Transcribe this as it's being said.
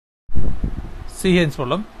See here in this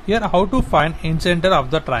problem. Here how to find incenter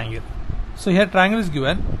of the triangle. So here triangle is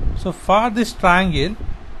given. So for this triangle,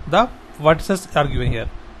 the vertices are given here.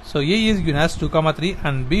 So A is given as 2, 3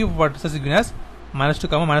 and B vertices is given as minus 2,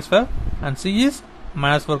 minus 5 and C is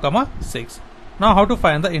minus 4, 6. Now how to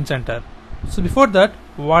find the incenter? So before that,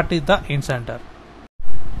 what is the incenter?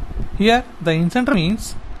 Here the incenter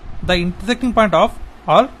means the intersecting point of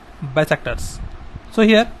all bisectors. So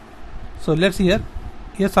here, so let's see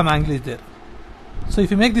here some angle is there. So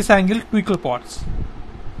if you make this angle 2 equal parts,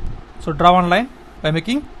 so draw one line by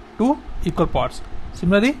making 2 equal parts.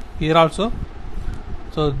 Similarly here also,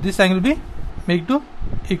 so this angle will be made to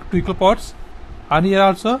 2 equal parts, and here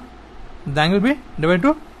also the angle will be divided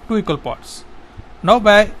into 2 equal parts. Now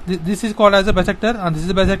by this is called as a bisector, and this is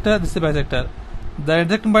a bisector, this is a bisector. The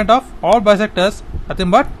intersecting point of all bisectors,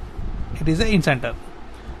 nothing but it is the incenter.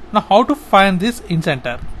 Now how to find this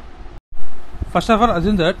incenter? First of all,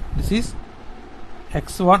 assume that this is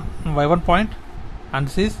x1 y1 point, and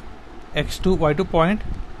this is x2 y2 point,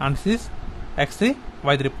 and this is x3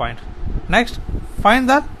 y3 point. Next, find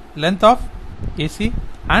the length of AC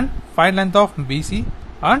and find length of BC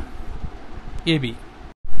and AB.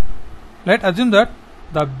 Let's assume that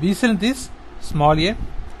the BC length is small a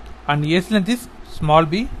and AC length is small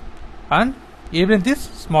b and AB length is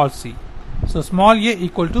small c. So small a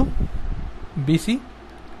equal to BC.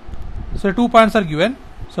 So 2 points are given.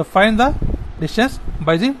 So find the distance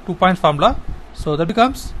by using 2 points formula. So that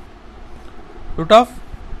becomes root of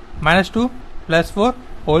minus 2 plus 4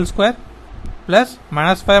 whole square plus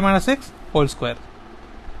minus 5 minus 6 whole square.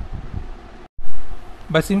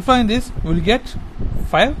 By simplifying this, we will get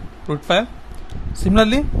 5 root 5.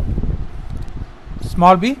 Similarly,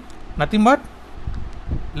 small b, nothing but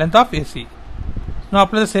length of AC. Now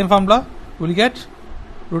apply the same formula. We will get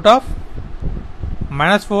root of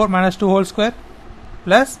minus 4 minus 2 whole square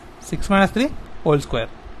plus 6 minus 3 whole square.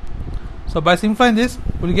 So by simplifying this,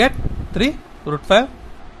 we will get 3 root 5.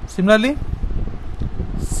 Similarly,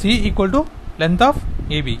 C equal to length of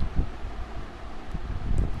AB.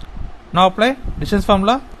 Now apply distance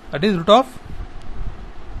formula, that is root of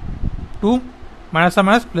 2 minus 1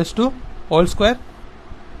 minus plus 2 whole square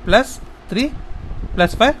plus 3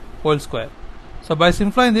 plus 5 whole square. So by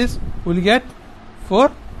simplifying this, we will get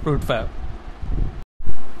 4 root 5.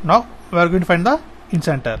 Now we are going to find the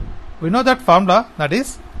incenter. We know that formula, that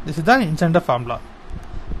is, this is the incenter formula.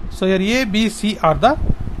 So here A, B, C are the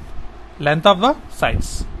length of the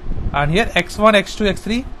sides, and here x1, x2,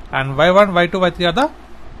 x3 and y1, y2, y3 are the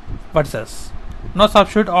vertices. Now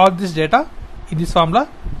substitute all this data in this formula,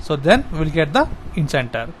 so then we will get the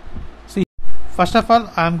incenter. See, first of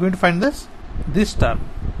all I am going to find this term.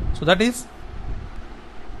 So that is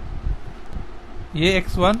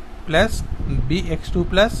ax1 plus bx2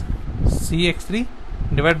 plus cx3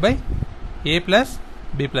 divided by a plus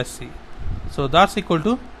b plus c. So that's equal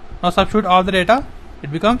to, now substitute all the data,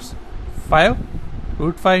 it becomes 5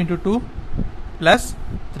 root 5 into 2 plus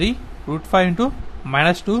 3 root 5 into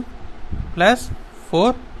minus 2 plus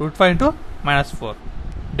 4 root 5 into minus 4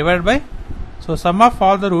 divided by, so sum of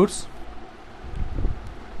all the roots,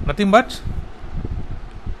 nothing but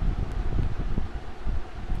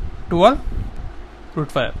 12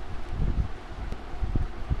 root 5.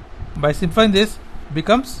 By simplifying this,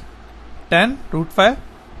 becomes 10 root 5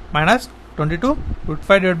 minus 22 root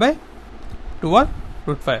 5 divided by 12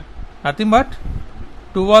 root 5, nothing but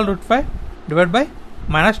 12 root 5 divided by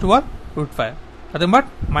minus 12 root 5, nothing but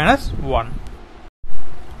minus 1.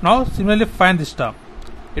 Now similarly find this term.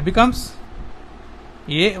 It becomes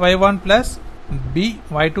a y1 plus b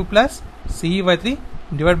y2 plus c y3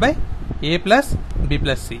 divided by a plus b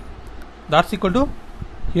plus c. That's equal to,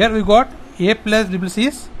 here we got a plus b plus c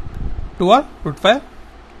is 12 root 5.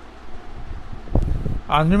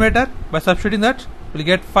 On numerator, by substituting that, we will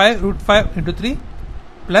get 5 root 5 into 3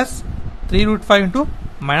 plus 3 root 5 into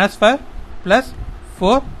minus 5 plus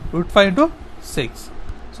 4 root 5 into 6.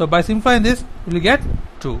 So by simplifying this, we will get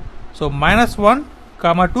 2. So minus 1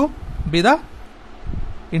 comma 2 be the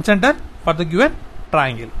incenter for the given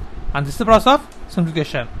triangle. And this is the process of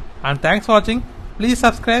simplification. And thanks for watching. Please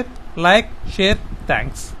subscribe, like, share.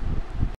 Thanks.